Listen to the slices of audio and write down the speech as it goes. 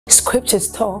Scriptures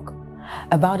talk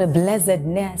about a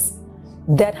blessedness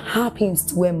that happens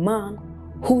to a man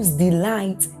whose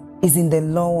delight is in the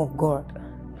law of God.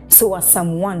 So as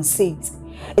Psalm 1 says,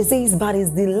 it says, but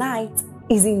his delight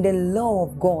is in the law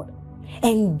of God,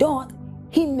 and doth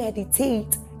he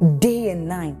meditate day and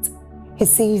night. He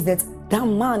says that that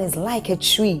man is like a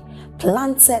tree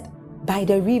planted by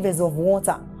the rivers of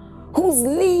water, whose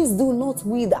leaves do not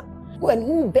wither, and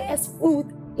who bears fruit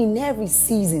in every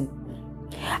season.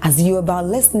 As you're about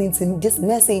listening to this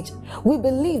message, we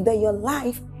believe that your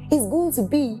life is going to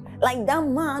be like that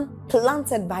man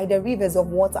planted by the rivers of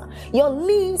water. Your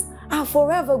leaves are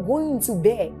forever going to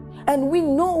bear. And we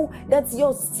know that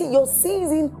your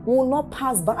season will not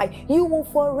pass by. You will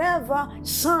forever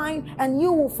shine and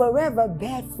you will forever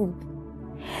bear fruit.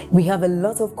 We have a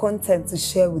lot of content to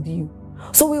share with you.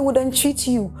 So we would entreat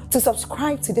you to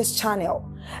subscribe to this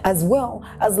channel, as well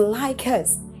as like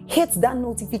us. Hit that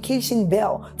notification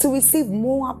bell to receive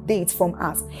more updates from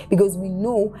us, because we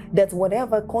know that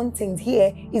whatever content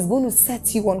here is going to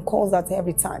set you on course at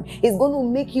every time. It's going to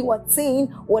make you attain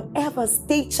whatever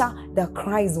stature that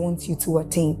Christ wants you to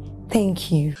attain. Thank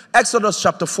you. Exodus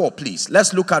chapter 4, please.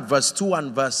 Let's look at verse 2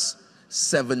 and verse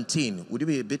 17. Would you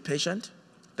be a bit patient?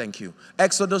 Thank you.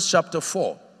 Exodus chapter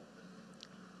 4.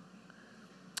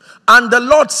 And the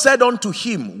Lord said unto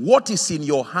him, what is in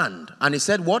your hand? And he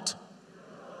said, what?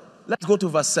 Let's go to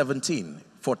verse 17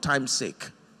 for time's sake.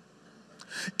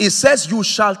 It says, you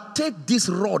shall take this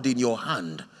rod in your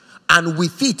hand, and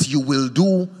with it you will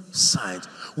do signs.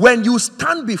 When you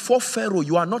stand before Pharaoh,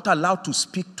 you are not allowed to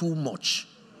speak too much.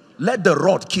 Let the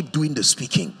rod keep doing the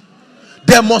speaking.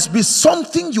 There must be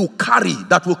something you carry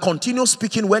that will continue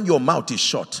speaking when your mouth is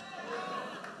shut.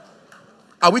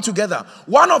 Are we together?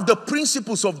 One of the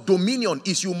principles of dominion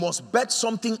is you must bet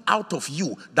something out of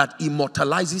you that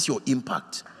immortalizes your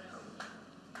impact.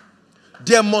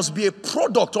 There must be a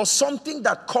product or something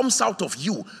that comes out of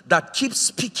you that keeps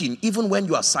speaking even when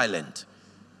you are silent.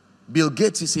 Bill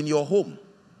Gates is in your home.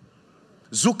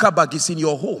 Zuckerberg is in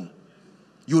your home.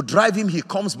 You drive him, he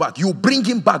comes back. You bring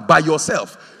him back by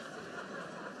yourself.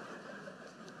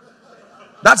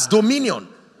 That's dominion.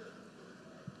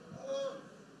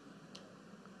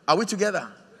 Are we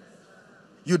together?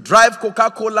 You drive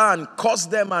Coca-Cola and curse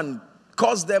them,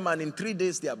 and in 3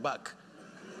 days they are back.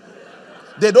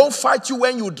 They don't fight you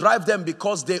when you drive them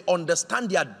because they understand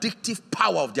the addictive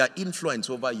power of their influence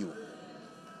over you.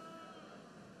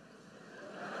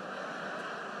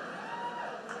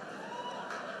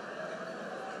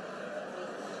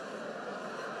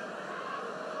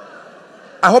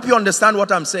 I hope you understand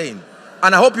what I'm saying.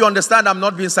 And I hope you understand I'm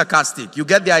not being sarcastic. You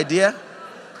get the idea?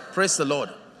 Praise the Lord.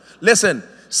 Listen,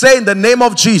 say, in the name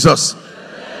of Jesus,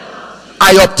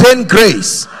 I obtain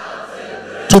grace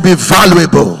to be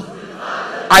valuable.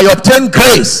 I obtain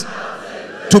grace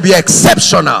to be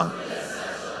exceptional.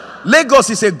 Lagos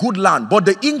is a good land, but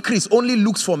the increase only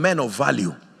looks for men of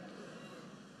value.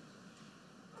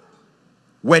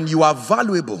 When you are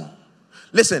valuable,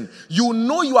 listen, you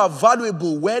know you are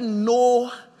valuable when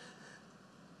no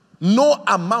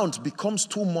amount becomes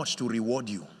too much to reward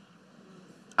you.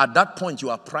 At that point, you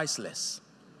are priceless.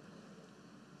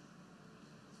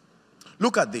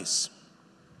 Look at this.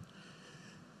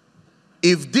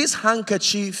 If this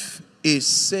handkerchief is,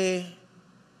 say,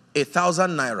 1,000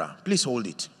 naira, please hold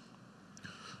it.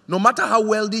 No matter how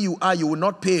wealthy you are, you will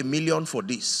not pay $1 million for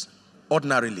this,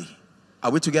 ordinarily.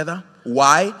 Are we together?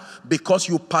 Why? Because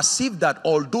you perceive that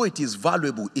although it is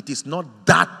valuable, it is not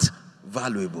that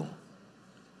valuable.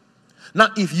 Now,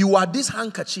 if you are this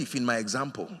handkerchief in my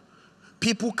example,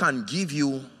 people can give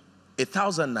you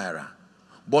 1,000 naira,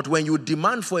 but when you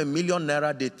demand for 1 million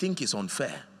naira, they think it's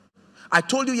unfair. I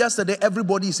told you yesterday,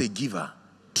 everybody is a giver.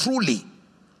 Truly.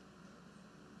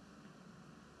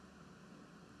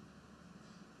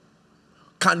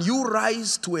 Can you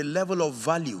rise to a level of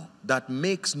value that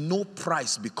makes no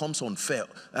price becomes unfair,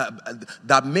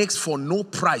 that makes for no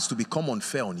price to become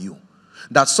unfair on you?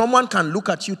 That someone can look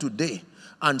at you today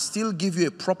and still give you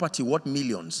a property worth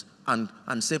millions and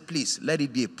say, please, let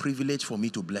it be a privilege for me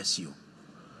to bless you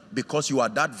because you are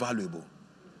that valuable.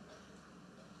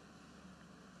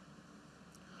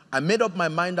 I made up my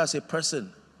mind as a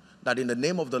person that in the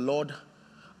name of the Lord,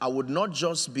 I would not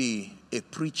just be a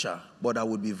preacher, but I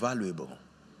would be valuable.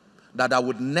 That I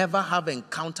would never have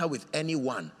encounter with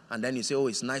anyone and then you say, oh,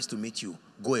 it's nice to meet you,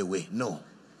 go away. No.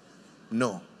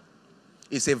 No.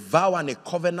 It's a vow and a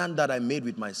covenant that I made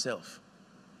with myself.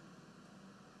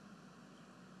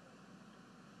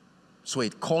 So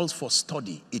it calls for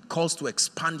study. It calls to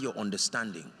expand your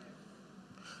understanding.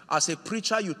 As a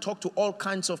preacher, you talk to all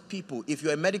kinds of people. If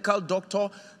you're a medical doctor,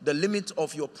 the limit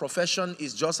of your profession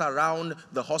is just around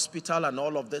the hospital and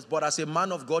all of this. But as a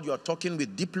man of God, you're talking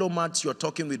with diplomats, you're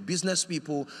talking with business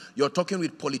people, you're talking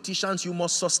with politicians. You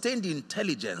must sustain the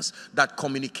intelligence that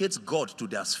communicates God to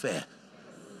their sphere.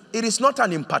 It is not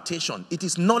an impartation. It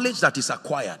is knowledge that is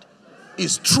acquired.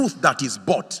 It's truth that is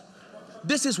bought.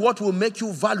 This is what will make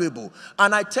you valuable.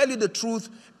 And I tell you the truth,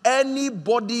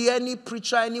 anybody, any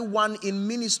preacher, anyone in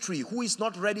ministry who is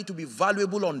not ready to be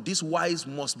valuable on this wise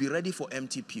must be ready for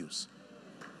empty pews.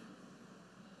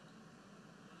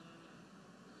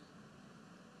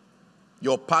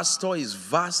 Your pastor is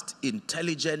vast,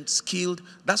 intelligent, skilled.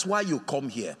 That's why you come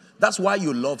here. That's why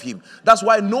you love him. That's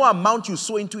why no amount you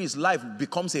sow into his life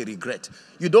becomes a regret.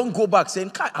 You don't go back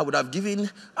saying, I would have given,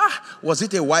 was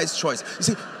it a wise choice? You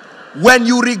see, when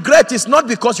you regret, it's not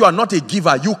because you are not a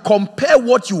giver. You compare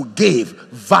what you gave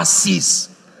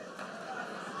versus.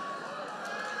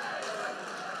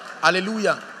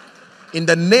 Hallelujah. In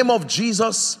the name of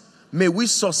Jesus, may we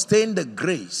sustain the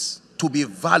grace to be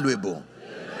valuable.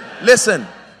 Listen,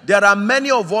 there are many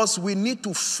of us, we need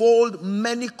to fold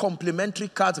many complimentary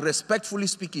cards, respectfully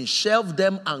speaking, shelve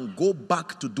them and go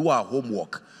back to do our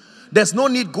homework. There's no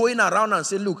need going around and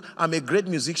say, look, I'm a great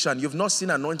musician. You've not seen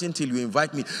anointing till you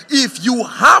invite me. If you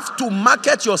have to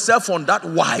market yourself on that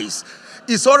wise,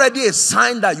 it's already a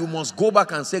sign that you must go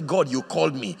back and say, God, you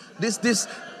called me.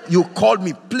 You called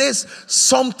me. Place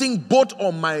something both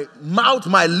on my mouth,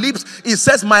 my lips. It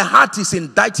says my heart is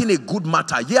inditing a good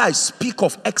matter. Yeah, I speak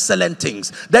of excellent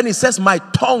things. Then it says my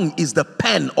tongue is the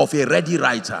pen of a ready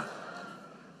writer.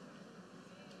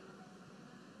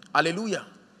 Hallelujah.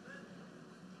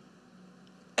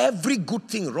 Every good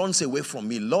thing runs away from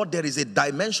me. Lord, there is a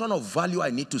dimension of value I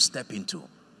need to step into.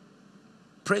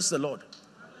 Praise the Lord.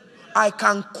 I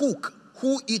can cook.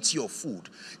 Who eats your food?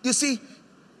 You see,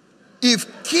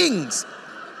 if kings...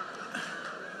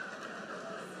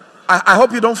 I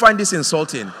hope you don't find this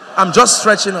insulting. I'm just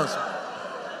stretching us.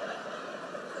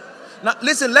 Now,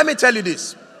 listen, let me tell you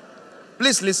this.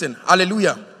 Please listen.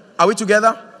 Hallelujah. Are we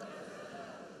together?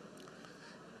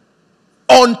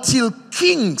 Until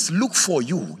kings look for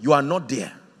you, you are not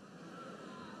there.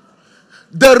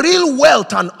 The real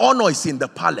wealth and honor is in the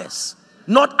palace,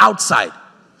 not outside.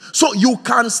 So you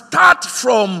can start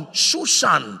from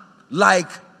Shushan like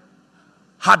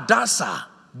Hadassah,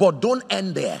 but don't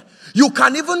end there. You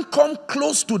can even come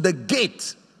close to the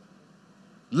gate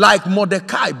like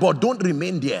Mordecai, but don't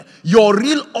remain there. Your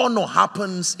real honor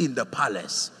happens in the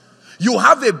palace. You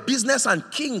have a business and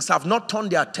kings have not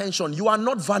turned their attention. You are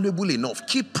not valuable enough.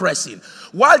 Keep pressing.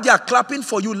 While they are clapping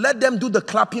for you, let them do the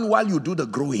clapping while you do the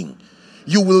growing.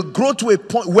 You will grow to a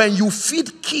point when you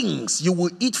feed kings, you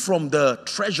will eat from the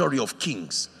treasury of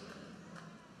kings.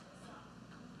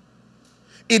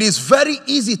 It is very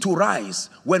easy to rise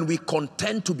when we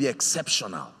contend to be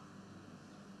exceptional.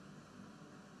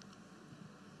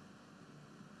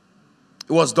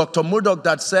 It was Dr. Murdoch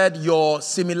that said, your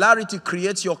similarity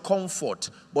creates your comfort,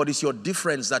 but it's your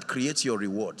difference that creates your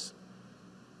rewards.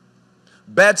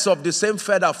 Birds of the same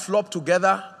feather flock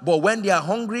together, but when they are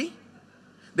hungry,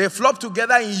 they flock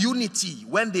together in unity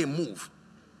when they move.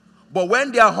 But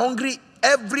when they are hungry,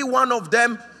 every one of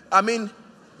them,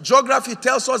 geography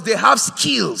tells us they have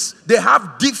skills. They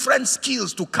have different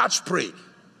skills to catch prey.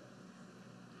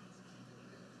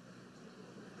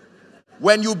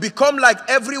 When you become like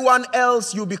everyone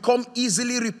else, you become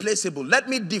easily replaceable. Let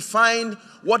me define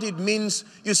what it means.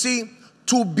 You see,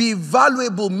 to be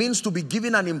valuable means to be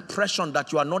given an impression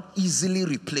that you are not easily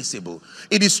replaceable.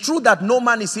 It is true that no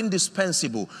man is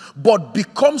indispensable, but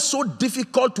becomes so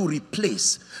difficult to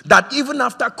replace that even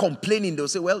after complaining, they'll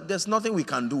say, well, there's nothing we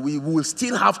can do. We will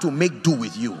still have to make do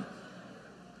with you.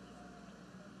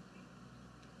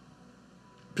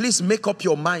 Please make up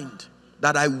your mind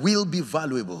that I will be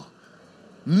valuable.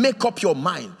 Make up your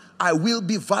mind, I will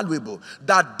be valuable.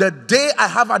 That the day I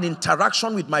have an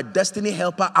interaction with my destiny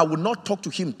helper, I will not talk to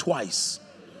him twice.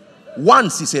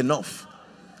 Once is enough.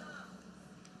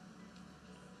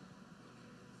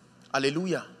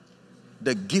 Hallelujah.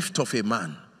 The gift of a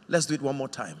man. Let's do it one more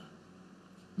time.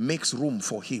 Makes room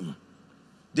for him.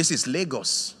 This is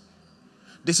Lagos.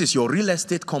 This is your real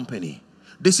estate company.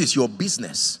 This is your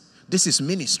business. This is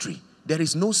ministry. There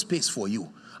is no space for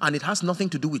you. And it has nothing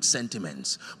to do with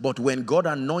sentiments. But when God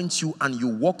anoints you and you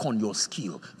work on your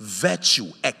skill, virtue,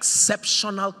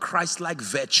 exceptional Christ-like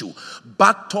virtue,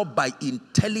 backed up by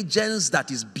intelligence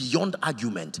that is beyond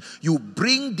argument, you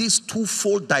bring these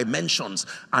twofold dimensions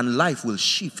and life will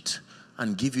shift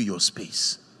and give you your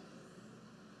space.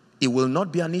 It will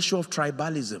not be an issue of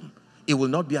tribalism. It will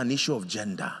not be an issue of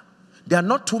gender. There are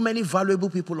not too many valuable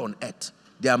people on earth.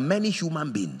 There are many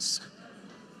human beings.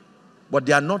 But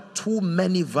there are not too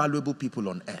many valuable people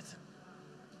on earth.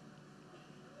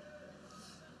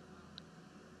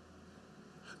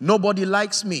 Nobody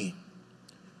likes me.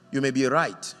 You may be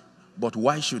right. But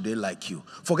why should they like you?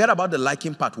 Forget about the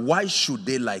liking part. Why should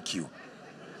they like you?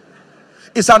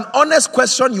 It's an honest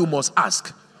question you must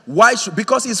ask. Why should?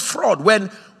 Because it's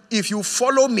fraud. If you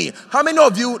follow me, how many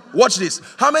of you, watch this,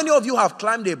 how many of you have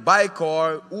climbed a bike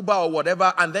or Uber or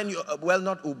whatever, and then you, well,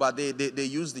 not Uber, they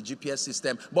use the GPS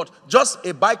system, but just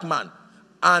a bike man,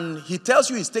 and he tells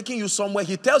you he's taking you somewhere,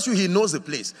 he tells you he knows the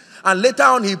place, and later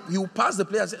on he will pass the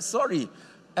place and say, sorry,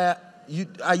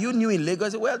 are you new in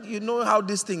Lagos? Well, you know how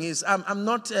this thing is. I'm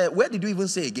not, where did you even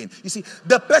say again? You see,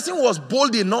 the person was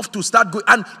bold enough to start going,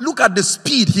 and look at the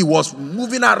speed he was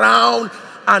moving around,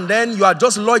 and then you are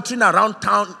just loitering around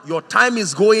town, your time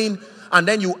is going, and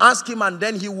then you ask him, and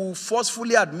then he will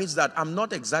forcefully admit that I'm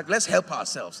not exact, let's help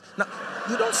ourselves. Now,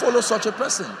 you don't follow such a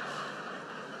person.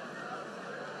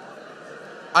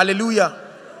 Hallelujah.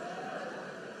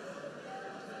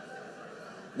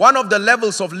 One of the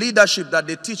levels of leadership that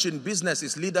they teach in business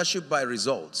is leadership by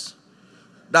results.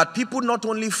 That people not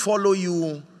only follow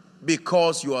you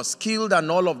because you are skilled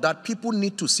and all of that, people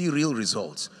need to see real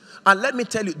results. And let me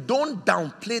tell you, don't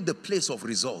downplay the place of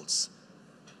results.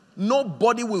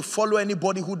 Nobody will follow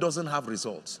anybody who doesn't have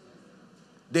results.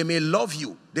 They may love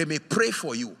you, they may pray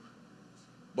for you,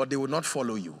 but they will not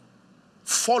follow you.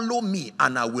 Follow me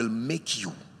and I will make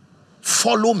you.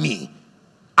 Follow me.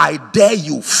 I dare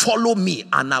you. Follow me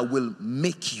and I will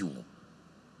make you.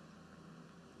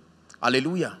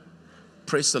 Hallelujah.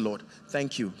 Praise the Lord.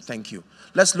 Thank you. Thank you.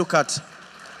 Let's look at,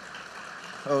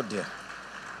 oh dear.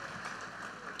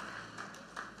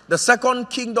 The second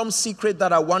kingdom secret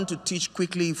that I want to teach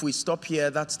quickly, if we stop here,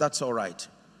 that's all right.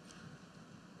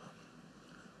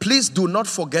 Please do not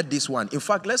forget this one. In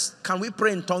fact, can we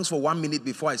pray in tongues for 1 minute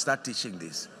before I start teaching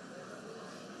this?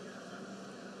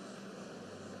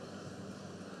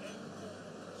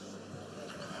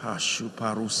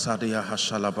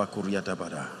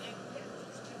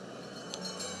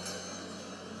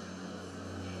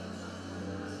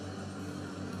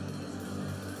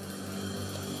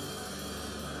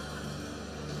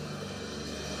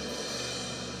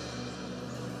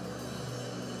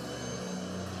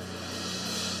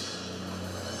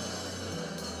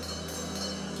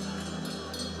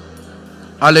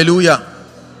 Hallelujah.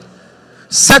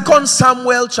 2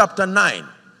 Samuel chapter 9.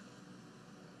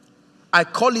 I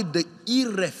call it the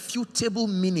irrefutable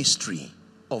ministry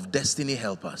of destiny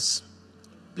helpers.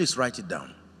 Please write it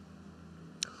down.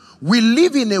 We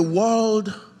live in a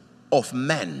world of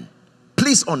men.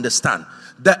 Please understand,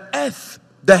 the earth,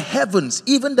 the heavens,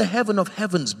 even the heaven of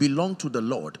heavens belong to the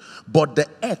Lord, but the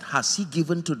earth has he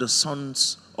given to the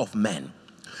sons of men.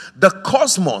 The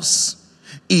cosmos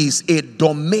is a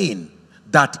domain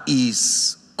that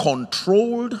is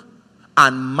controlled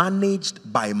and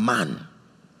managed by man.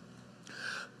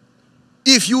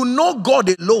 If you know God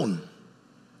alone,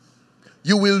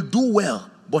 you will do well,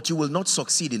 but you will not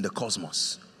succeed in the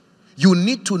cosmos. You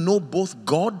need to know both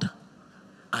God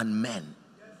and men.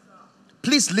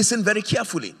 Please listen very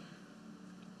carefully.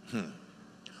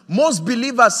 Most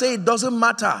believers say it doesn't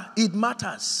matter. It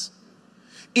matters.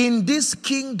 In this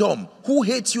kingdom, who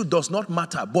hates you does not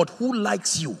matter, but who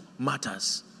likes you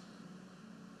matters.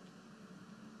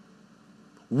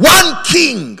 One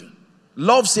king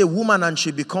loves a woman and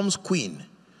she becomes queen.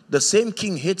 The same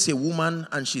king hates a woman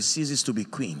and she ceases to be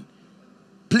queen.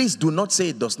 Please do not say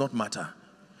it does not matter.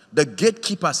 The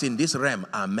gatekeepers in this realm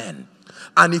are men.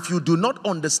 And if you do not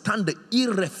understand the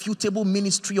irrefutable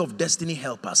ministry of destiny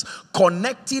helpers,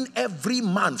 connecting every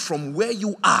man from where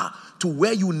you are to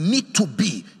where you need to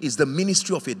be is the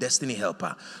ministry of a destiny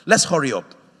helper. Let's hurry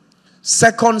up.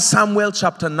 2 Samuel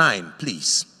chapter 9,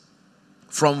 please.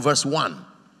 From verse 1.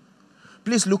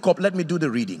 Please look up. Let me do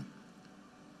the reading.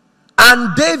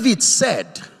 And David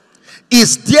said,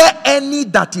 is there any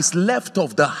that is left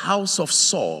of the house of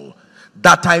Saul,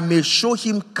 that I may show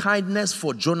him kindness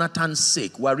for Jonathan's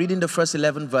sake? We're reading the first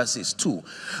 11 verses too.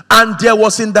 And there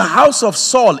was in the house of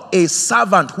Saul a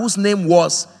servant whose name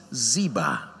was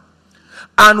Ziba.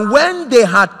 And when they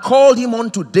had called him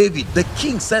unto David, the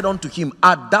king said unto him,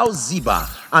 art thou Ziba?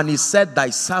 And he said, thy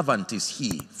servant is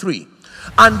he. 3.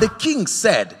 And the king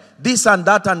said, this and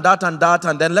that and that and that.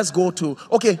 And then let's go to,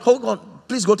 okay, hold on.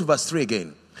 Please go to verse 3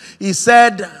 again. He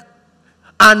said,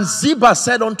 and Ziba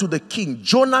said unto the king,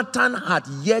 Jonathan had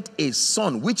yet a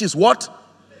son, which is what?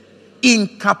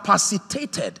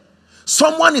 Incapacitated.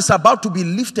 Someone is about to be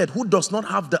lifted who does not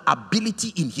have the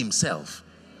ability in himself.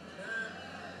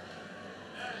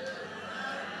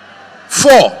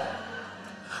 4.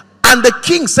 And the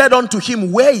king said unto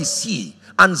him, where is he?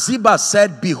 And Ziba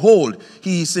said, behold,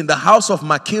 he is in the house of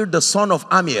Machir, the son of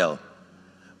Amiel,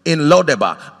 in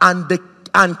Lodebar.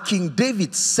 And King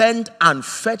David sent and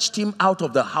fetched him out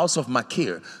of the house of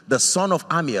Machir, the son of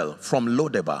Amiel, from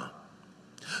Lodebar.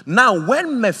 Now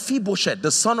when Mephibosheth,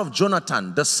 the son of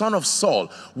Jonathan, the son of Saul,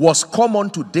 was come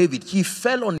unto David, he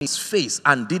fell on his face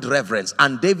and did reverence.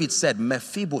 And David said,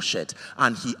 Mephibosheth.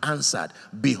 And he answered,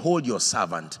 behold your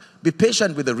servant. Be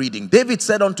patient with the reading. David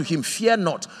said unto him, fear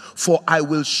not, for I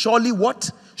will surely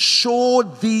what? Show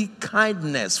thee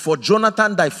kindness for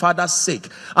Jonathan thy father's sake,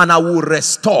 and I will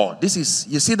restore. This is,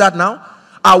 you see that now?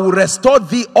 I will restore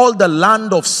thee all the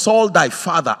land of Saul thy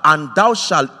father, and thou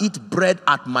shalt eat bread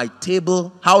at my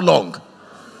table. How long?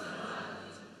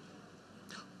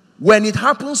 When it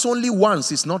happens only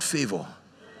once, it's not favor.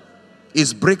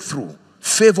 It's breakthrough.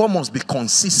 Favor must be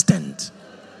consistent.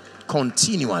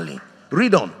 Continually.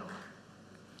 Read on.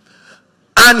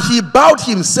 And he bowed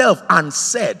himself and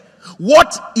said,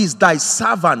 what is thy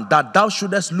servant that thou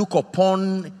shouldest look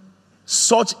upon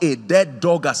such a dead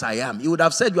dog as I am? He would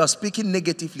have said, you are speaking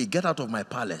negatively, get out of my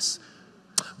palace.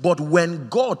 But when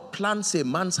God plants a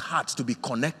man's heart to be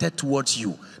connected towards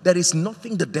you, there is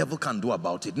nothing the devil can do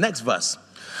about it. Next verse.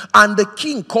 And the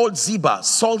king called Ziba,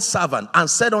 Saul's servant, and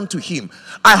said unto him,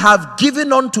 I have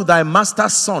given unto thy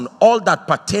master's son all that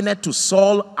pertaineth to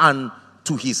Saul and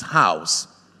to his house.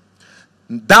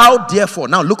 Thou therefore,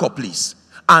 now look up please,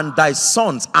 and thy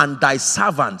sons and thy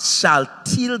servants shall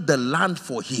till the land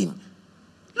for him.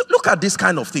 Look at this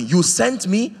kind of thing. You sent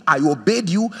me, I obeyed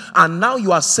you, and now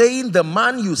you are saying the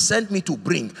man you sent me to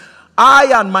bring,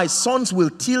 I and my sons will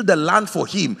till the land for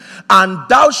him, and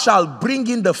thou shalt bring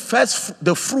in the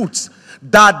fruits,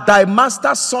 that thy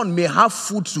master's son may have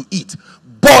food to eat.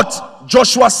 But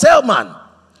Joshua Selman,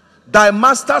 thy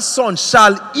master's son,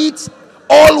 shall eat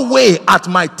always at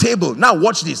my table. Now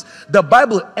watch this. The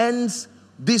Bible ends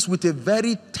this with a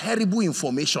very terrible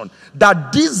information,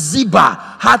 that this Ziba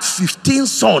had 15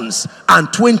 sons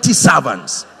and 20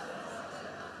 servants.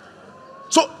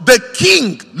 So the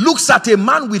king looks at a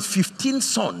man with 15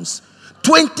 sons,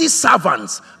 20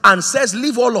 servants, and says,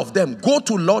 leave all of them, go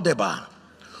to Lodebar.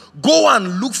 Go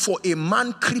and look for a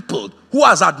man crippled who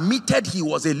has admitted he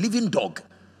was a living dog.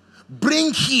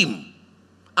 Bring him,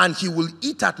 and he will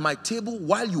eat at my table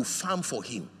while you farm for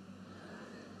him.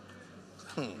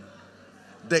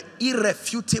 The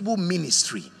irrefutable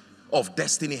ministry of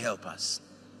destiny helpers.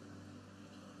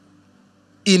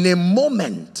 In a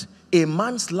moment, a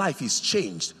man's life is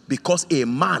changed because a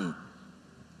man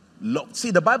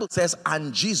see, the Bible says,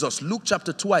 and Jesus, Luke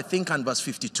chapter 2, I think, and verse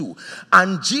 52,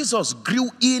 and Jesus grew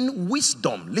in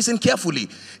wisdom, listen carefully,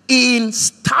 in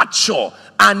stature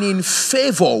and in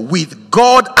favor with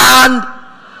God. And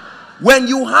when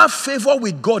you have favor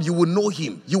with God, you will know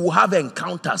him. You will have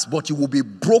encounters, but you will be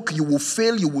broke, you will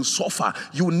fail, you will suffer.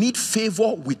 You need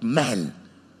favor with men.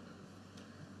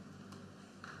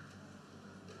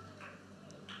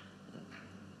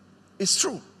 It's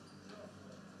true.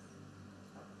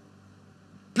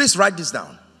 Please write this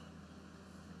down.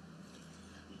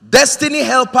 Destiny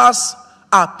helpers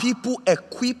are people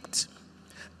equipped,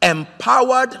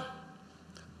 empowered,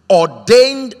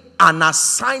 ordained, and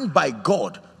assigned by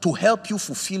God to help you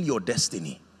fulfill your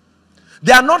destiny.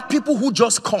 They are not people who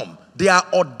just come. They are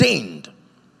ordained.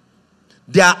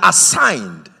 They are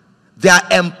assigned. They are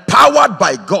empowered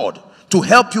by God to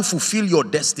help you fulfill your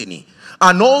destiny,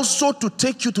 and also to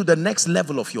take you to the next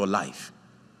level of your life.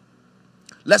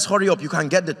 Let's hurry up. You can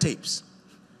get the tapes.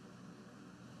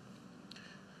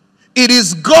 It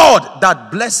is God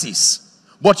that blesses,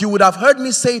 but you would have heard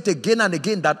me say it again and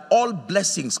again, that all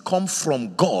blessings come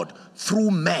from God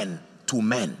through men to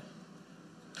men.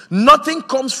 Nothing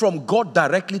comes from God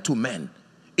directly to men.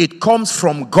 It comes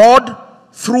from God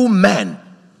through men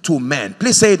to men.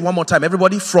 Please say it one more time,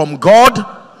 everybody. From God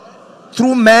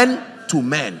through men to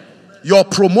men. Your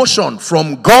promotion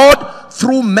from God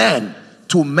through men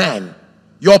to men.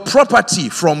 Your property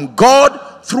from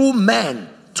God through men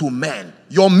to men.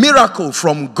 Your miracle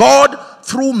from God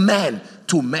through men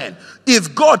to men.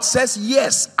 If God says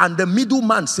yes and the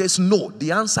middleman says no,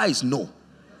 the answer is no.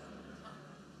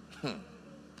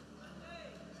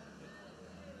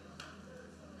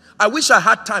 I wish I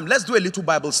had time. Let's do a little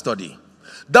Bible study.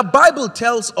 The Bible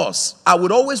tells us, I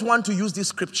would always want to use this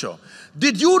scripture.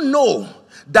 Did you know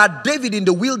that David in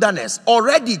the wilderness,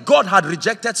 already God had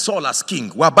rejected Saul as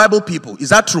king? We're Bible people. Is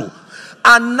that true?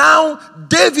 And now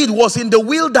David was in the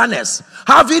wilderness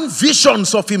having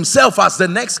visions of himself as the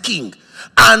next king.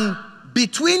 And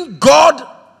between God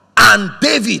and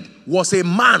David was a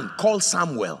man called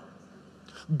Samuel.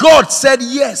 God said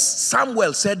yes,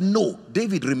 Samuel said no.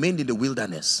 David remained in the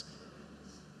wilderness.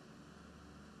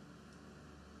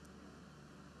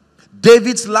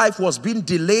 David's life was being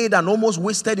delayed and almost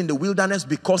wasted in the wilderness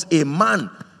because a man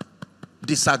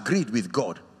disagreed with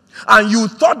God. And you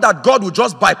thought that God would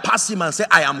just bypass him and say,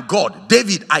 I am God.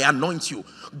 David, I anoint you.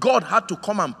 God had to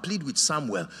come and plead with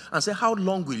Samuel and say, how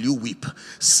long will you weep,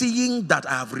 seeing that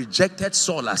I have rejected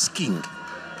Saul as king?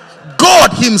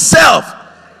 God himself,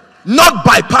 not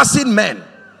bypassing men.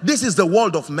 This is the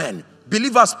world of men.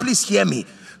 Believers, please hear me.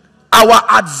 Our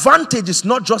advantage is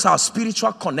not just our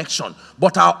spiritual connection,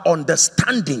 but our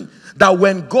understanding that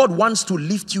when God wants to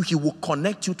lift you, he will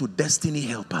connect you to destiny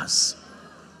helpers.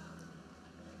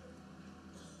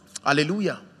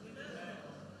 Hallelujah.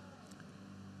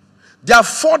 There are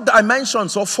 4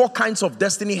 dimensions or 4 kinds of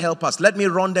destiny helpers. Let me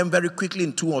run them very quickly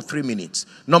in 2 or 3 minutes.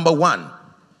 Number 1,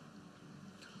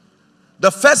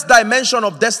 the first dimension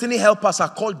of destiny helpers are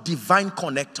called divine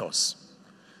connectors.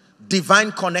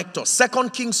 Divine connectors. 2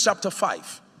 Kings chapter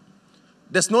 5.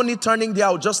 There's no need turning there.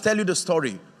 I'll just tell you the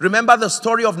story. Remember the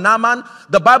story of Naaman?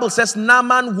 The Bible says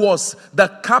Naaman was the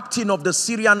captain of the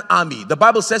Syrian army. The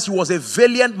Bible says he was a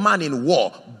valiant man in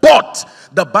war. But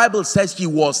the Bible says he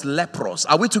was leprous.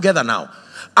 Are we together now?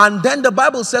 And then the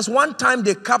Bible says one time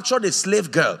they captured a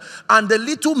slave girl. And the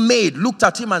little maid looked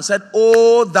at him and said,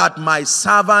 oh, that my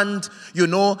servant, you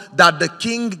know, that the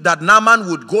king, that Naaman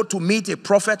would go to meet a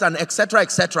prophet and etc.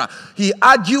 etc. He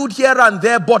argued here and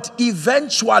there, but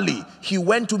eventually he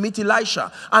went to meet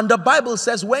Elisha. And the Bible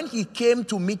says when he came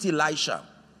to meet Elisha,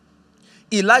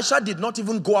 Elisha did not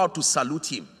even go out to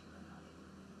salute him.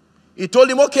 He told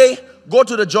him, okay, go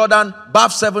to the Jordan,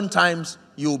 bath 7 times,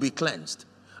 you will be cleansed.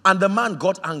 And the man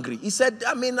got angry. He said,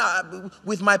 I mean,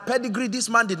 with my pedigree, this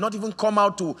man did not even come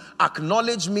out to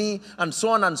acknowledge me and so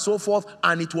on and so forth.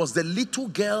 And it was the little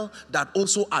girl that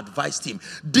also advised him.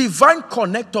 Divine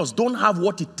connectors don't have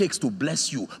what it takes to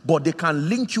bless you, but they can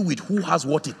link you with who has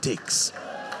what it takes.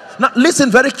 Now, listen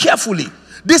very carefully.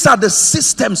 These are the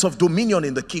systems of dominion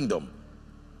in the kingdom.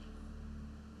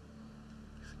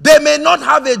 They may not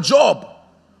have a job,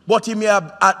 but he may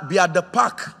be at the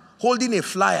park holding a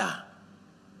flyer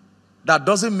that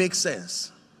doesn't make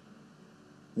sense.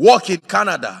 Walk in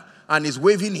Canada and is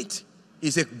waving it.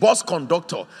 He's a bus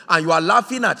conductor and you are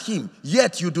laughing at him,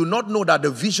 yet you do not know that the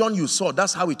vision you saw,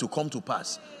 that's how it will come to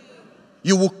pass.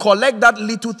 You will collect that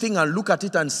little thing and look at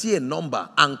it and see a number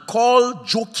and call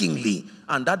jokingly,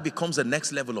 and that becomes the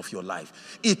next level of your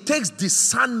life. It takes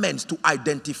discernment to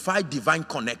identify divine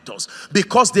connectors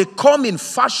because they come in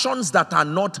fashions that are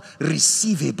not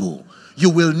receivable. You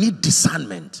will need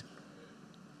discernment.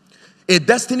 A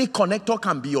destiny connector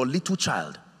can be your little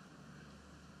child.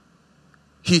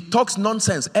 He talks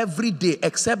nonsense every day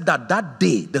except that that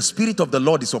day the Spirit of the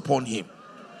Lord is upon him.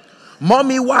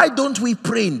 Mommy, why don't we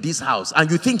pray in this house? And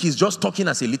you think he's just talking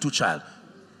as a little child.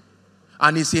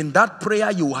 And it's in that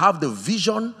prayer you have the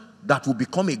vision that will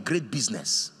become a great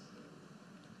business.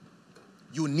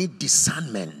 You need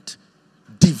discernment.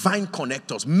 Divine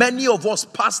connectors. Many of us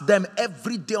pass them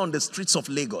every day on the streets of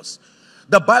Lagos.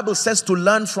 The Bible says to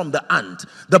learn from the ant.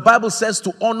 The Bible says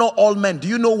to honor all men. Do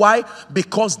you know why?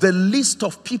 Because the list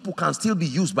of people can still be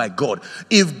used by God.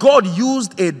 If God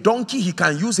used a donkey, he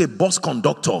can use a bus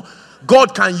conductor.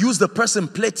 God can use the person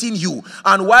plating you.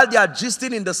 And while they are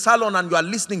gisting in the salon and you are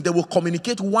listening, they will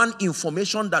communicate one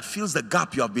information that fills the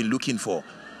gap you have been looking for.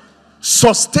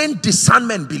 Sustain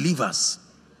discernment, believers.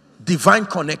 Divine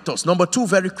connectors. Number 2,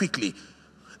 very quickly.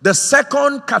 The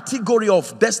second category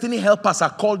of destiny helpers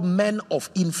are called men of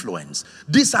influence.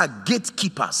 These are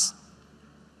gatekeepers.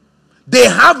 They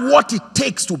have what it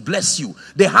takes to bless you.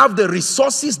 They have the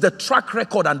resources, the track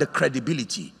record, and the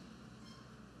credibility.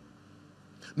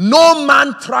 No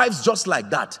man thrives just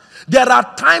like that. There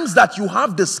are times that you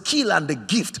have the skill and the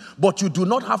gift, but you do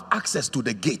not have access to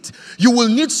the gate. You will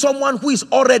need someone who is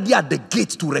already at the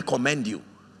gate to recommend you.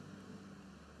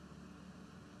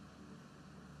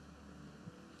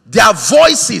 Their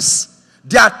voices,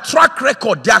 their track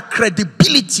record, their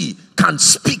credibility can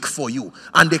speak for you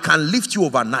and they can lift you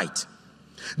overnight.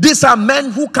 These are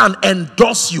men who can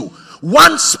endorse you.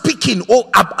 One speaking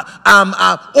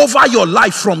over your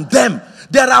life from them.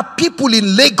 There are people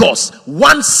in Lagos,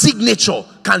 one signature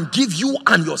can give you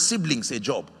and your siblings a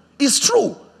job. It's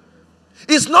true.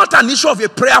 It's not an issue of a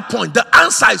prayer point. The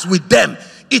answer is with them.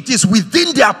 It is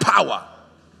within their power.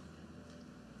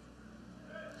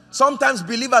 Sometimes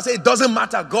believers say it doesn't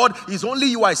matter. God, it's only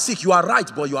you I seek. You are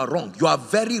right, but you are wrong. You are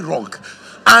very wrong.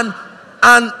 And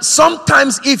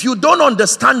sometimes if you don't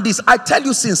understand this, I tell you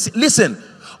listen,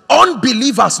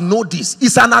 unbelievers know this.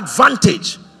 It's an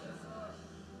advantage.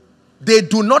 They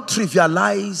do not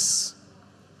trivialize.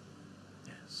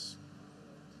 Yes.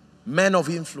 Men of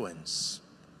influence.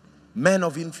 Men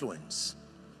of influence.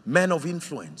 Men of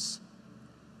influence.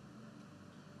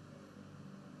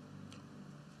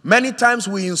 Many times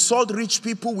we insult rich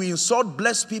people, we insult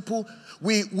blessed people,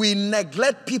 we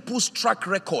neglect people's track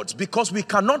records because we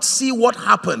cannot see what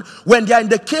happened. When they are in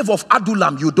the cave of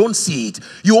Adullam, you don't see it.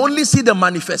 You only see the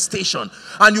manifestation.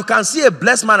 And you can see a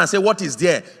blessed man and say, what is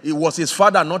there? It was his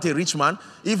father, not a rich man.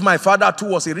 If my father too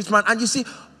was a rich man. And you see,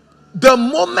 the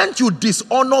moment you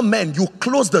dishonor men, you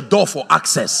close the door for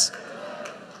access.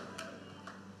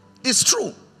 It's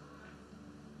true.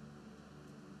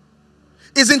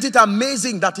 Isn't it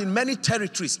amazing that in many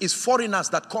territories it's foreigners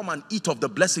that come and eat of the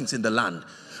blessings in the land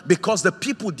because the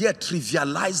people there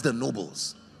trivialize the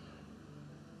nobles?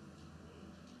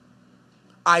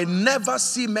 I never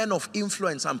see men of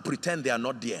influence and pretend they are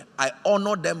not there. I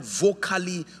honor them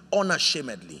vocally,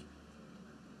 unashamedly.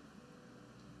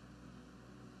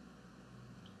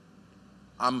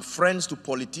 I'm friends to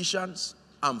politicians.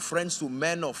 I'm friends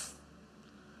to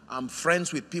I'm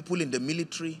friends with people in the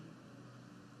military.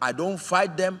 I don't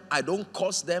fight them. I don't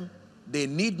curse them. They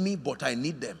need me, but I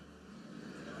need them.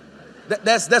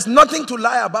 There's nothing to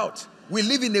lie about. We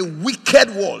live in a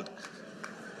wicked world.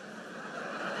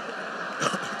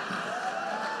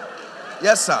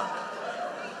 Yes, sir.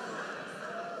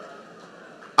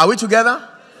 Are we together?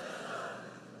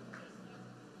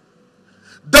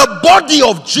 The body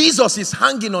of Jesus is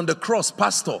hanging on the cross,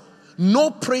 pastor.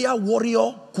 No prayer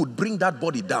warrior could bring that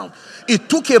body down. It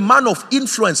took a man of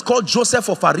influence called Joseph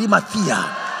of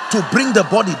Arimathea to bring the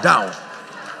body down.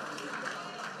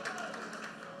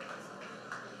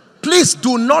 Please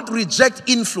do not reject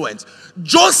influence.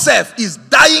 Joseph is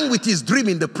dying with his dream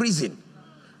in the prison.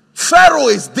 Pharaoh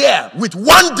is there with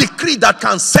one decree that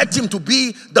can set him to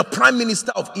be the prime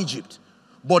minister of Egypt.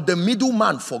 But the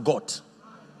middleman forgot.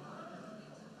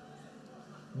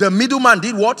 The middleman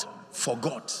did what?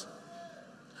 Forgot.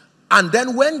 And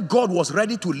then when God was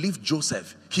ready to lift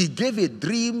Joseph, he gave a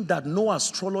dream that no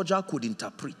astrologer could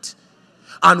interpret.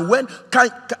 And when,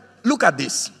 look at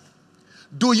this.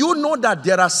 Do you know that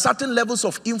there are certain levels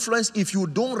of influence, if you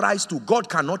don't rise to, God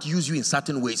cannot use you in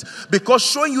certain ways? Because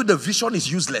showing you the vision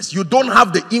is useless. You don't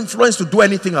have the influence to do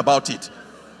anything about it.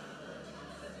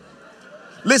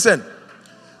 Listen,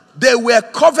 there were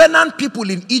covenant people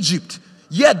in Egypt.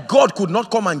 Yet God could not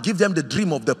come and give them the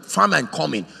dream of the famine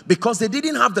coming because they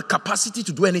didn't have the capacity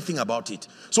to do anything about it.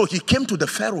 So he came to the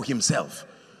Pharaoh himself.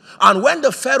 And when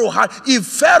the Pharaoh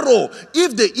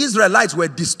if the Israelites were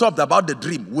disturbed about the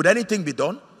dream, would anything be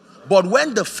done? But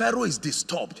when the Pharaoh is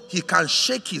disturbed, he can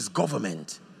shake his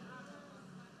government.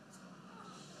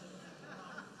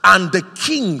 And the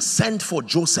king sent for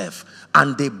Joseph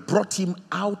and they brought him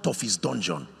out of his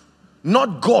dungeon.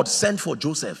 Not God sent for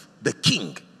Joseph, the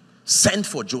king sent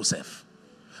for Joseph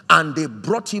and they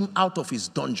brought him out of his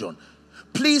dungeon.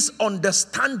 Please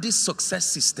understand this success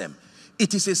system.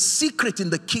 It is a secret in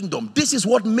the kingdom. This is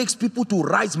what makes people to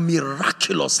rise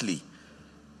miraculously.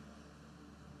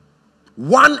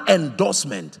 One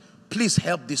endorsement, please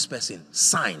help this person,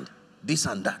 signed this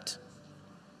and that.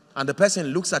 And the person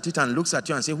looks at it and looks at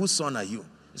you and says, whose son are you?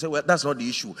 You say, well, that's not the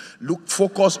issue. Look,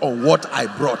 focus on what I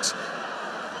brought.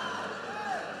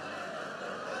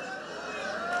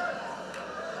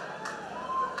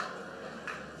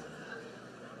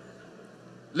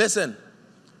 Listen,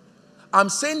 I'm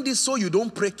saying this so you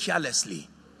don't pray carelessly.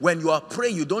 When you are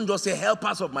praying, you don't just say, help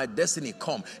us of my destiny,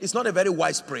 come. It's not a very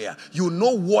wise prayer. You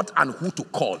know what and who to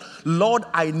call. Lord,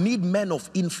 I need men of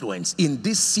influence in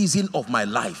this season of my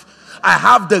life. I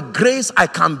have the grace, I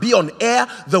can be on air,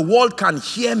 the world can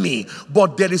hear me,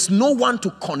 but there is no one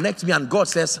to connect me. And God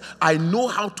says, I know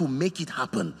how to make it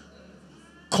happen.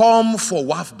 Come for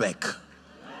Wafbeck.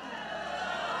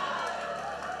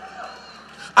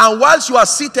 And whilst you are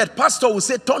seated, pastor will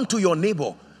say, turn to your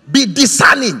neighbor. Be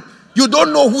discerning. You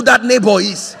don't know who that neighbor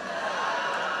is.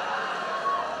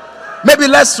 Maybe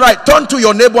let's try. Turn to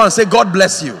your neighbor and say, God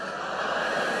bless you.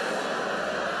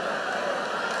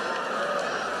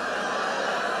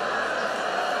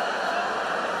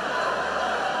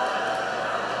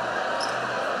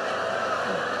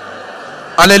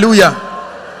 Hallelujah.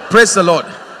 Praise the Lord.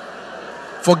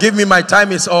 Forgive me, my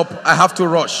time is up. I have to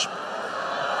rush.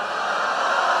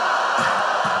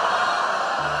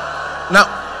 Now,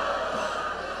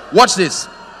 watch this.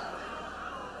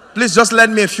 Please just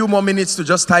lend me a few more minutes to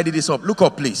just tidy this up. Look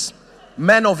up, please.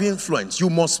 Men of influence, you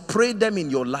must pray them in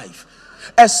your life.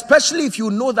 Especially if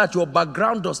you know that your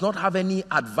background does not have any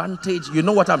advantage. You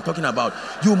know what I'm talking about.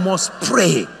 You must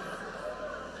pray.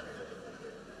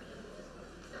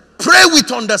 Pray with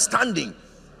understanding.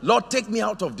 Lord, take me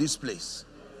out of this place.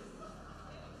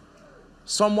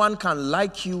 Someone can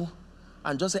like you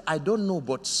and just say, I don't know,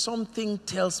 but something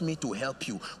tells me to help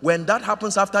you. When that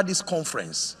happens after this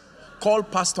conference, call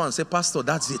pastor and say, Pastor,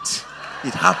 that's it.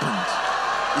 It happened.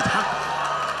 It happened.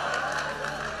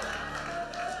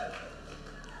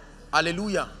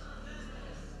 Hallelujah.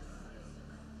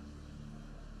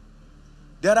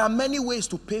 There are many ways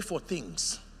to pay for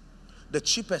things. The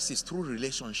cheapest is through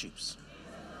relationships.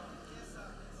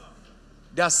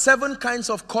 There are 7 kinds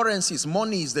of currencies.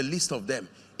 Money is the least of them.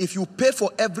 If you pay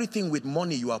for everything with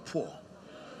money, you are poor.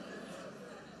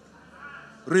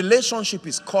 Relationship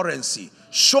is currency.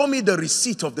 Show me the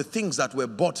receipt of the things that were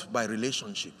bought by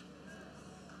relationship.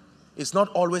 It's not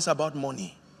always about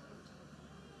money.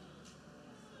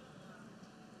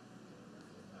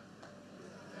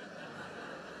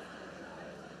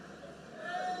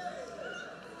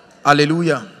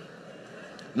 Hallelujah.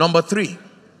 Number 3.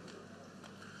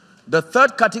 The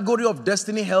third category of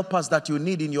destiny helpers that you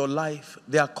need in your life,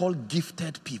 they are called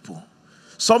gifted people.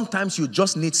 Sometimes you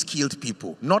just need skilled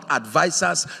people, not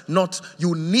advisors,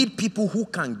 you need people who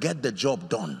can get the job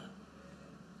done.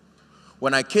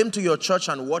 When I came to your church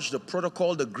and watched the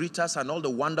protocol, the greeters and all the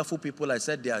wonderful people, I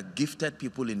said there are gifted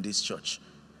people in this church.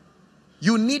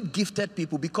 You need gifted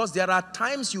people because there are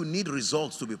times you need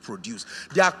results to be produced.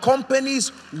 There are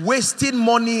companies wasting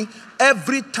money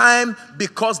every time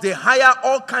because they hire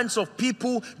all kinds of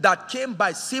people that came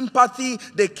by sympathy,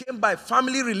 they came by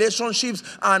family relationships,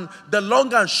 and the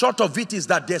long and short of it is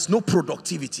that there's no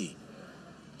productivity.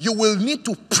 You will need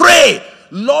to pray,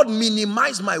 Lord,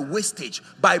 minimize my wastage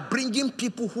by bringing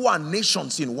people who are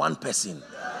nations in one person.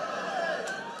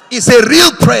 It's a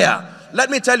real prayer. Let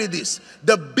me tell you this.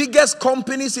 The biggest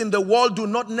companies in the world do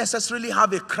not necessarily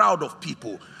have a crowd of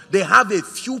people. They have a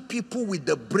few people with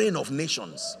the brain of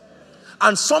nations.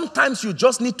 And sometimes you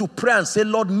just need to pray and say,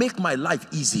 Lord, make my life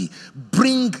easy.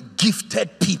 Bring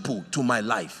gifted people to my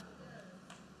life.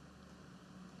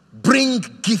 Bring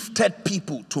gifted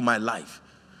people to my life.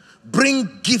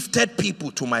 Bring gifted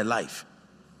people to my life.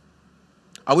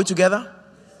 Are we together?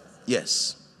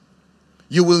 Yes.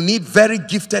 You will need very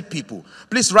gifted people.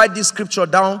 Please write this scripture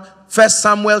down. 1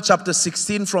 Samuel chapter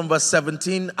 16 from verse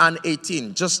 17 and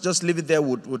 18. Just leave it there.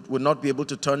 Would not be able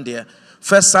to turn there.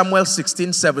 1 Samuel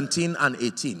 16, 17 and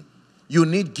 18. You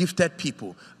need gifted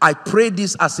people. I pray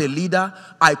this as a leader.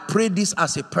 I pray this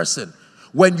as a person.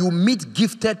 When you meet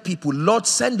gifted people, Lord,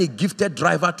 send a gifted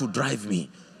driver to drive me.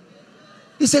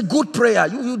 It's a good prayer.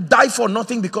 You die for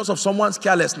nothing because of someone's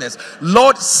carelessness.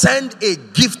 Lord, send a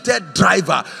gifted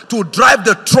driver to drive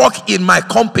the truck in my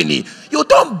company. You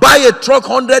don't buy a truck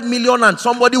 100 million and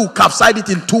somebody will capsize it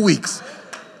in 2 weeks.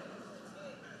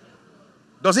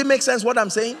 Does it make sense what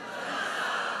I'm saying?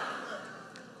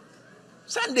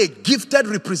 Send a gifted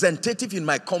representative in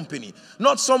my company.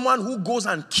 Not someone who goes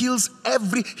and kills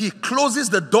he closes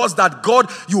the doors that God,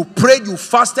 you prayed, you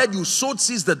fasted, you sowed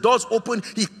seeds, the doors open.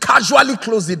 He casually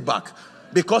closed it back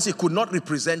because he could not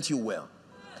represent you well.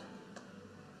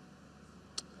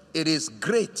 It is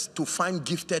great to find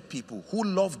gifted people who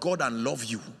love God and love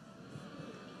you.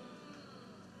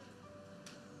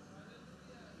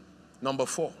 Number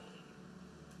 4.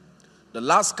 The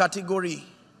last category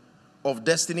of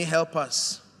destiny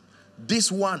helpers.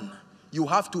 This one, you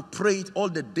have to pray it all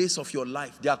the days of your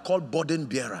life. They are called burden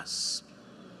bearers.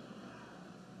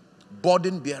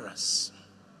 Burden bearers.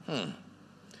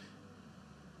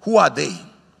 Who are they?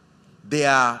 They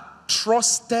are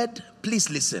trusted,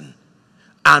 please listen,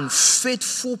 and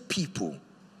faithful people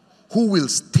who will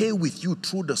stay with you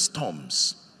through the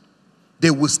storms. They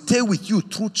will stay with you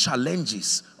through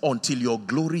challenges until your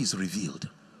glory is revealed.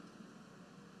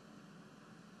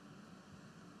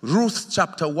 Ruth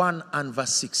chapter 1 and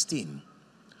verse 16.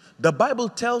 The Bible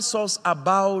tells us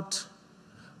about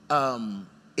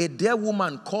a dear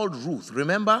woman called Ruth.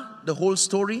 Remember the whole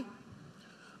story?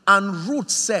 And Ruth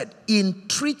said,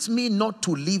 entreat me not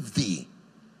to leave thee,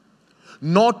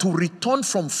 nor to return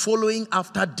from following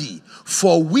after thee.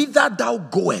 For whither thou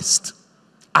goest,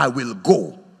 I will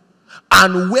go.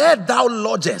 And where thou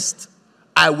lodgest,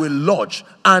 I will lodge.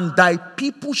 And thy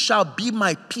people shall be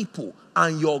my people,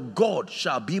 and your God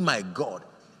shall be my God.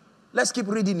 Let's keep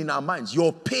reading in our minds.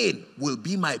 Your pain will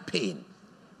be my pain.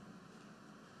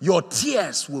 Your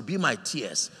tears will be my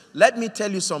tears. Let me tell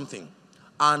you something.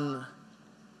 And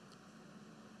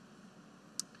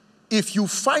if you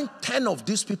find 10 of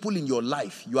these people in your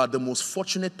life, you are the most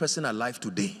fortunate person alive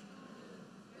today.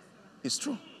 It's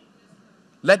true.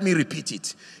 Let me repeat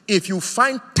it. If you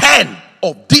find 10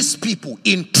 of these people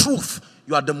in truth,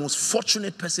 you are the most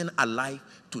fortunate person alive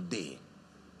today.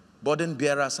 Burden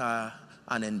bearers are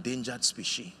an endangered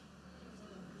species.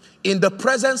 In the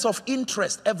presence of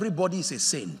interest, everybody is a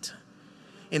saint.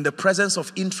 In the presence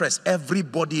of interest,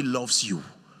 everybody loves you.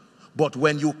 But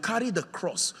when you carry the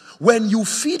cross, when you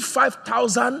feed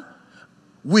 5,000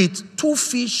 with 2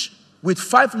 fish, with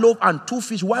 5 loaves and 2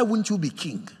 fish, why wouldn't you be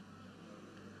king?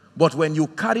 But when you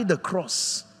carry the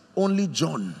cross, only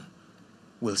John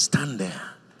will stand there.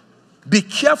 Be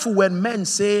careful when men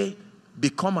say,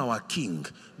 become our king,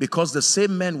 because the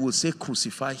same men will say,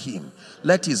 crucify him.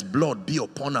 Let his blood be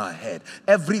upon our head.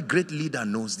 Every great leader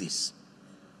knows this.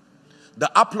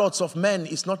 The applause of men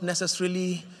is not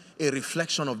necessarily a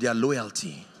reflection of their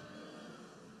loyalty.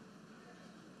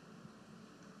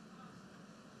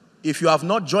 If you have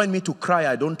not joined me to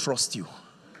cry, I don't trust you.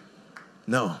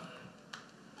 No,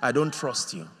 I don't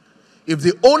trust you. If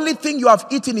the only thing you have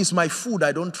eaten is my food,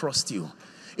 I don't trust you.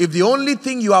 If the only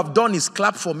thing you have done is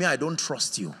clap for me, I don't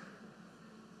trust you.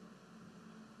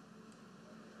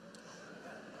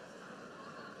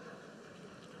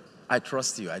 I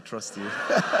trust you. I trust you.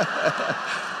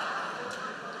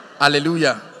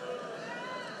 Hallelujah.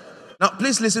 Now,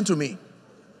 please listen to me.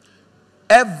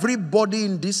 Everybody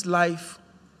in this life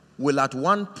will at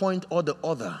one point or the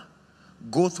other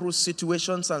go through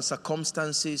situations and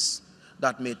circumstances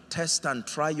that may test and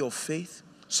try your faith.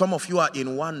 Some of you are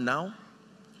in one now.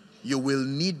 You will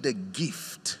need the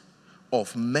gift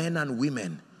of men and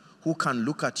women who can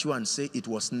look at you and say, it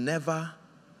was never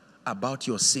about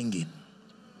your singing.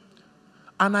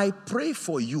 And I pray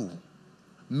for you,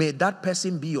 may that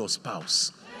person be your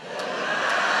spouse.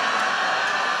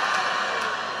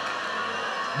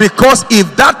 Because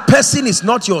if that person is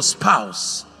not your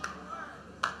spouse,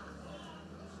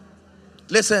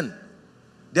 listen,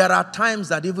 there are times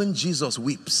that even Jesus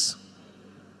weeps.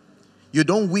 You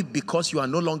don't weep because you are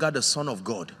no longer the Son of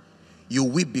God. You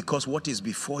weep because what is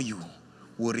before you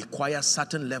will require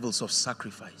certain levels of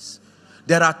sacrifice.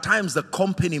 There are times the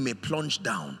company may plunge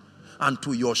down, and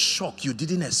to your shock, you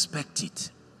didn't expect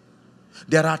it.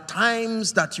 There are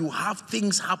times that you have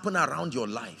things happen around your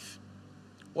life.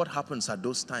 What happens at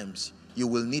those times? You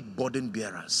will need burden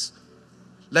bearers.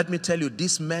 Let me tell you,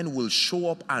 these men will show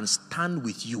up and stand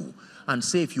with you and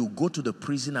say, if you go to the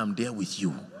prison, I'm there with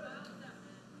you.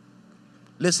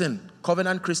 Listen,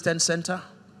 Covenant Christian Center,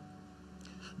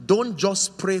 don't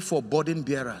just pray for burden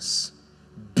bearers.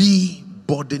 Be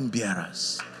burden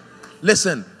bearers.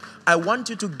 Listen, I want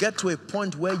you to get to a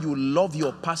point where you love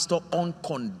your pastor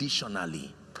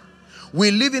unconditionally. We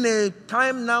live in a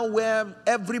time now where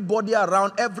everybody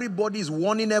around, everybody is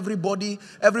warning everybody,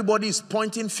 everybody is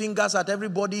pointing fingers at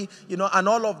everybody, you know, and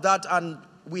all of that, and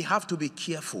we have to be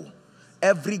careful.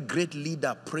 Every great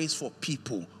leader prays for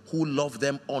people who love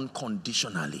them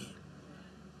unconditionally.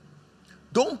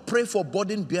 Don't pray for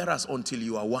burden bearers until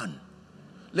you are one.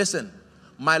 Listen,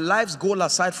 my life's goal,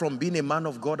 aside from being a man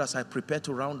of God as I prepare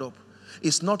to round up,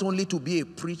 is not only to be a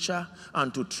preacher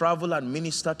and to travel and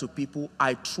minister to people.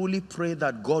 I truly pray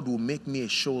that God will make me a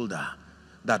shoulder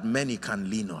that many can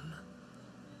lean on.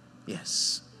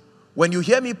 Yes. When you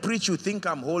hear me preach, you think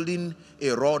I'm holding a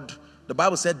rod. The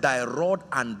Bible said, thy rod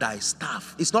and thy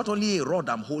staff. It's not only a rod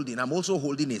I'm holding, I'm also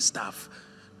holding a staff.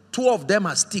 2 of them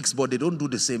are sticks, but they don't do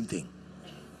the same thing.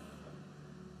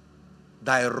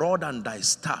 Thy rod and thy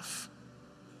staff,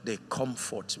 they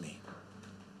comfort me.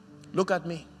 Look at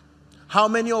me. How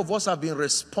many of us have been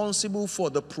responsible for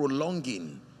the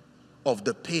prolonging of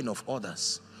the pain of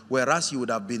others, whereas you would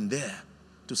have been there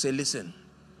to say, listen,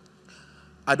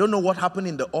 I don't know what happened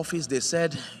in the office. They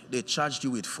said they charged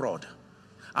you with fraud.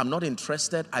 I'm not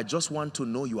interested. I just want to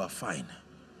know you are fine.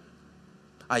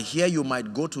 I hear you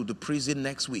might go to the prison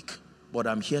next week, but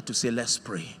I'm here to say, let's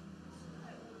pray.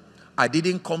 I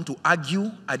didn't come to argue.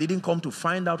 I didn't come to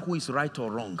find out who is right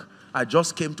or wrong. I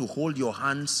just came to hold your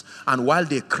hands, and while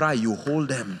they cry, you hold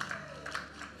them.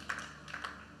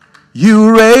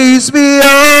 You raise me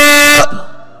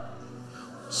up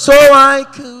so I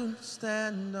could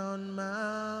stand on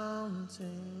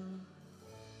mountain.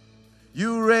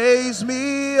 You raise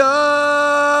me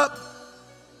up.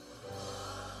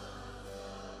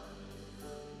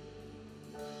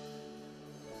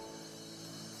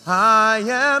 I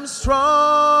am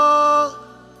strong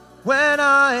when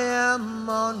I am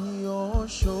on your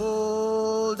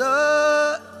shoulder.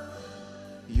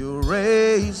 You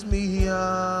raise me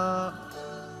up.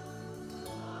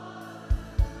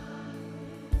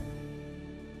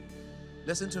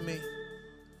 Listen to me.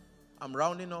 I'm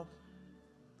rounding up.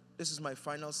 This is my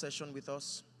final session with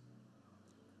us.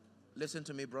 Listen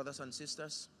to me, brothers and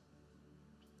sisters.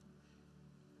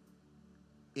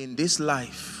 In this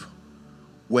life,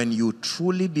 when you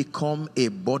truly become a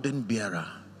burden bearer,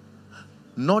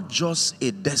 not just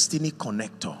a destiny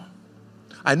connector.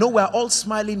 I know we're all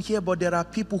smiling here, but there are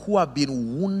people who have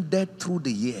been wounded through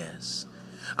the years.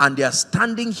 And they are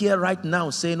standing here right now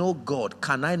saying, oh God,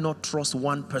 can I not trust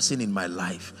one person in my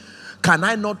life? Can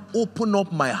I not open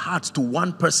up my heart to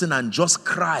one person and just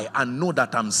cry and know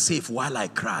that I'm safe while I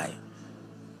cry?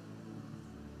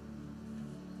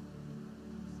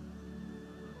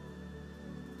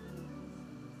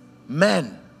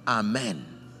 Men are men.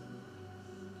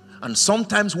 And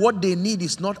sometimes what they need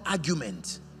is not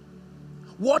argument.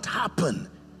 What happened?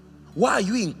 Why are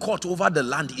you in court over the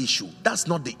land issue? That's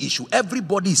not the issue.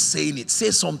 Everybody is saying it.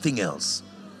 Say something else.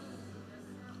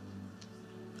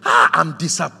 I'm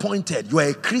disappointed. You are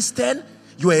a Christian.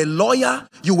 You are a lawyer.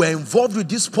 You were involved with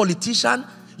this politician.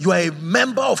 You are a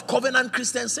member of Covenant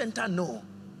Christian Center. No.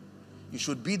 You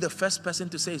should be the first person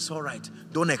to say, it's all right.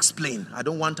 Don't explain. I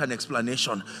don't want an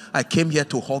explanation. I came here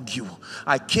to hug you.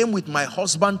 I came with my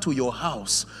husband to your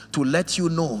house to let you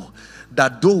know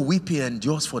that though weeping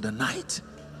endures for the night.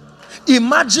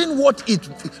 Imagine what it,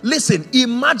 listen,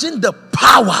 imagine the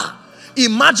power.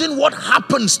 Imagine what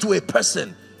happens to a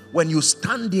person when you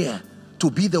stand there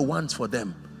to be the ones for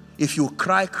them. If you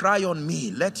cry, cry on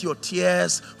me. Let your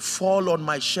tears fall on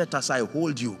my shirt as I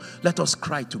hold you. Let us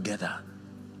cry together.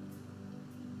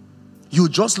 You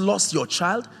just lost your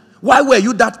child. Why were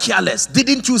you that careless?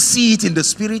 Didn't you see it in the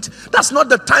spirit? That's not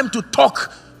the time to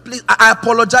talk. Please, I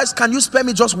apologize. Can you spare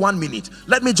me just 1 minute?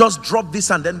 Let me just drop this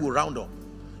and then we'll round up.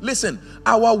 Listen,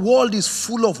 our world is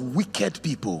full of wicked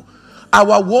people.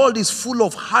 Our world is full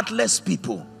of heartless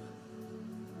people.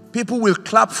 People will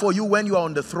clap for you when you are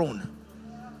on the throne.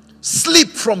 Sleep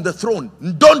from the throne.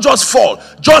 Don't just fall.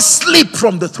 Just sleep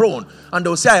from the throne. And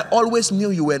they'll say, I always knew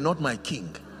you were not my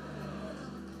king.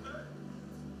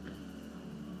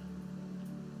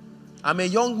 I'm a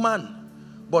young man,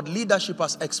 but leadership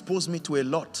has exposed me to a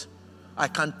lot. I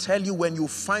can tell you, when you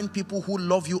find people who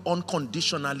love you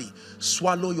unconditionally,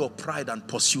 swallow your pride and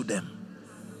pursue them.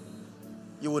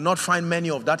 You will not find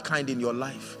many of that kind in your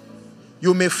life.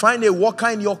 You may find a worker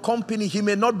in your company. He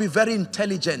may not be very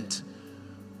intelligent,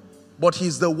 but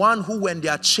he's the one who, when they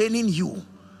are chaining you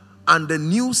and the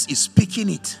news is picking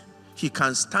it, he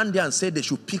can stand there and say they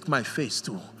should pick my face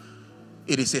too.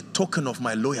 It is a token of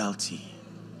my loyalty.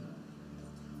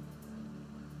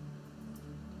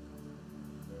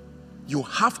 You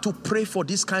have to pray for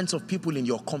these kinds of people in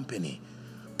your company.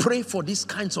 Pray for these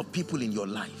kinds of people in your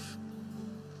life.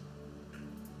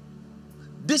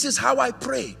 This is how I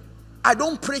pray. I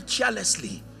don't pray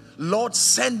carelessly. Lord,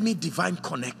 send me divine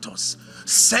connectors.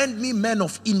 Send me men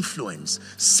of influence.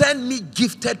 Send me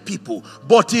gifted people.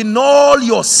 But in all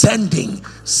your sending,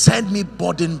 send me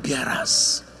burden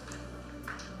bearers.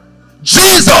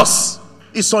 Jesus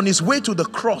is on his way to the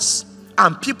cross.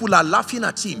 And people are laughing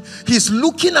at him. He's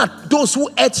looking at those who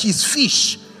ate his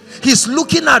fish. He's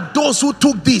looking at those who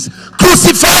took this.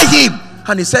 Crucify him.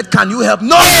 And he said, can you help?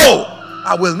 No,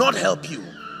 I will not help you.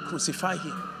 Crucify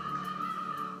him.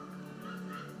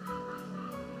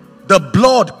 The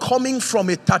blood coming from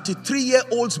a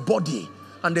 33-year-old's body.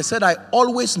 And they said, I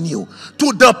always knew.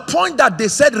 To the point that they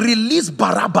said, release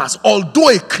Barabbas. Although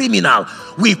a criminal,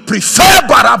 we prefer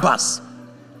Barabbas.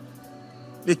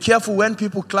 Be careful when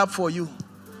people clap for you.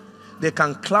 They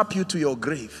can clap you to your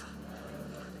grave.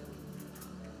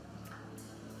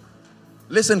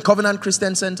 Listen, Covenant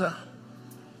Christian Center.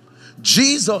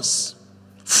 Jesus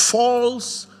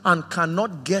falls and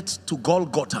cannot get to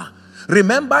Golgotha.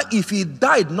 Remember, if he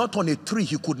died not on a tree,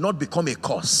 he could not become a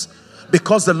curse.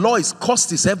 Because the law is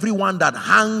cursed is everyone that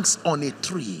hangs on a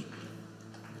tree.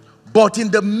 But in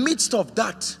the midst of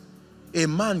that, a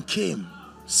man came,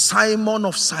 Simon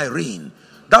of Cyrene.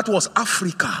 That was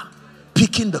Africa,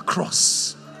 picking the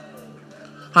cross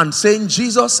and saying,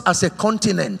 Jesus, as a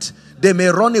continent, they may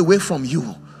run away from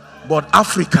you, but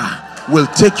Africa will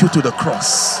take you to the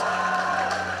cross.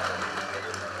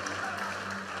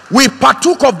 We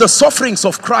partook of the sufferings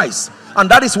of Christ, and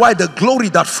that is why the glory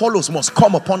that follows must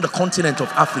come upon the continent of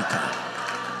Africa.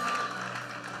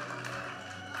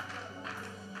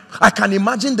 I can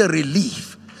imagine the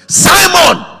relief.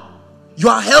 Simon, you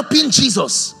are helping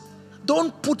Jesus.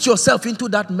 Don't put yourself into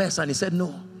that mess. And he said,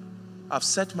 no, I've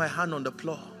set my hand on the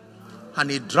plow. And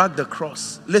he dragged the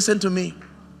cross. Listen to me.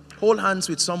 Hold hands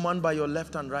with someone by your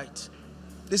left and right.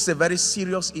 This is a very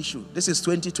serious issue. This is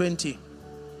 2020.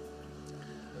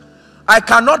 I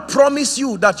cannot promise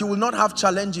you that you will not have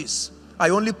challenges. I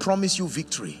only promise you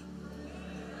victory.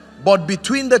 But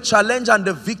between the challenge and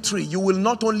the victory, you will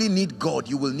not only need God,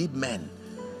 you will need men.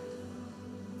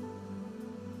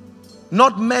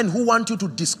 Not men who want you to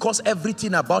discuss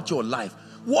everything about your life,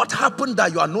 What happened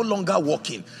that you are no longer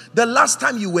working? The last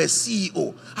time you were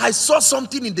CEO, I saw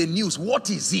something in the news. What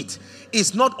is it?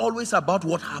 It's not always about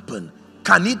what happened.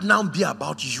 Can it now be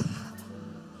about you?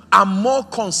 I'm more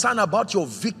concerned about your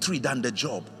victory than the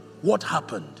job. What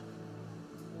happened?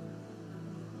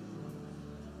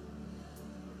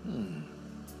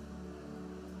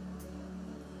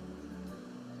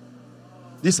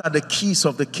 These are the keys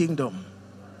of the kingdom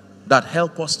that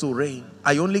help us to reign.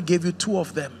 I only gave you 2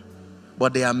 of them,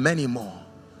 but there are many more.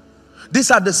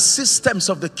 These are the systems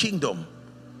of the kingdom.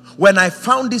 When I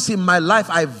found this in my life,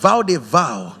 I vowed a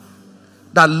vow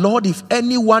that, Lord, if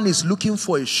anyone is looking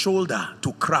for a shoulder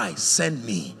to cry, send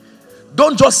me.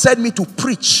 Don't just send me to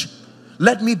preach.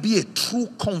 Let me be a true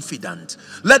confidant.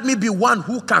 Let me be one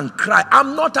who can cry.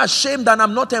 I'm not ashamed and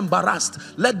I'm not embarrassed.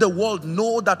 Let the world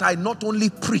know that I not only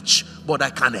preach, but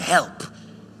I can help.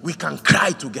 We can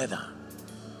cry together.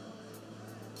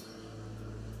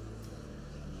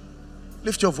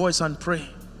 Lift your voice and pray.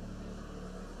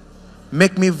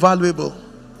 Make me valuable,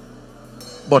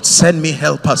 but send me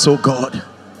helpers, oh God.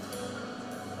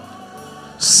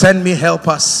 Send me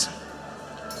helpers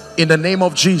in the name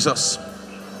of Jesus.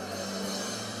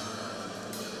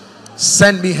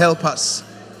 Send me helpers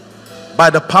by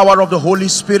the power of the Holy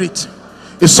Spirit.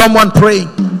 Is someone praying?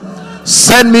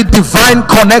 Send me divine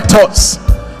connectors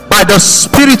by the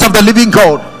Spirit of the living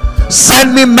God.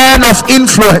 Send me men of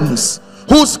influence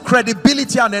whose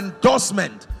credibility and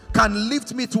endorsement can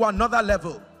lift me to another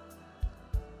level.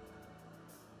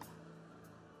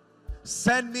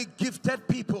 Send me gifted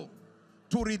people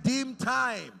to redeem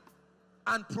time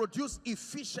and produce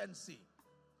efficiency.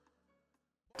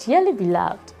 Dearly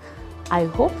beloved, I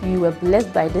hope you were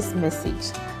blessed by this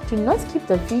message. Do not keep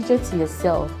the video to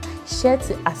yourself. Share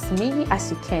to as many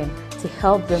as you can to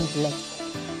help them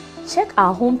bless. Check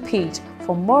our homepage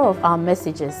for more of our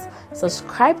messages.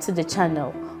 Subscribe to the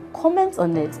channel, comment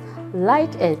on it,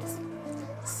 like it.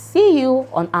 See you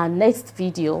on our next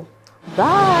video.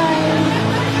 Bye.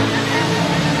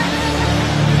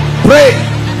 Pray,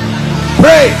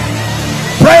 pray,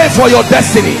 pray for your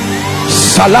destiny.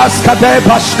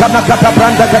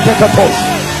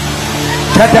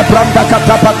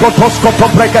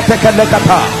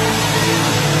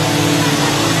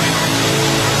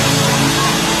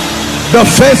 The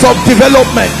phase of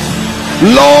development.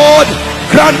 Lord,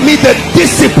 grant me the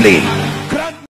discipline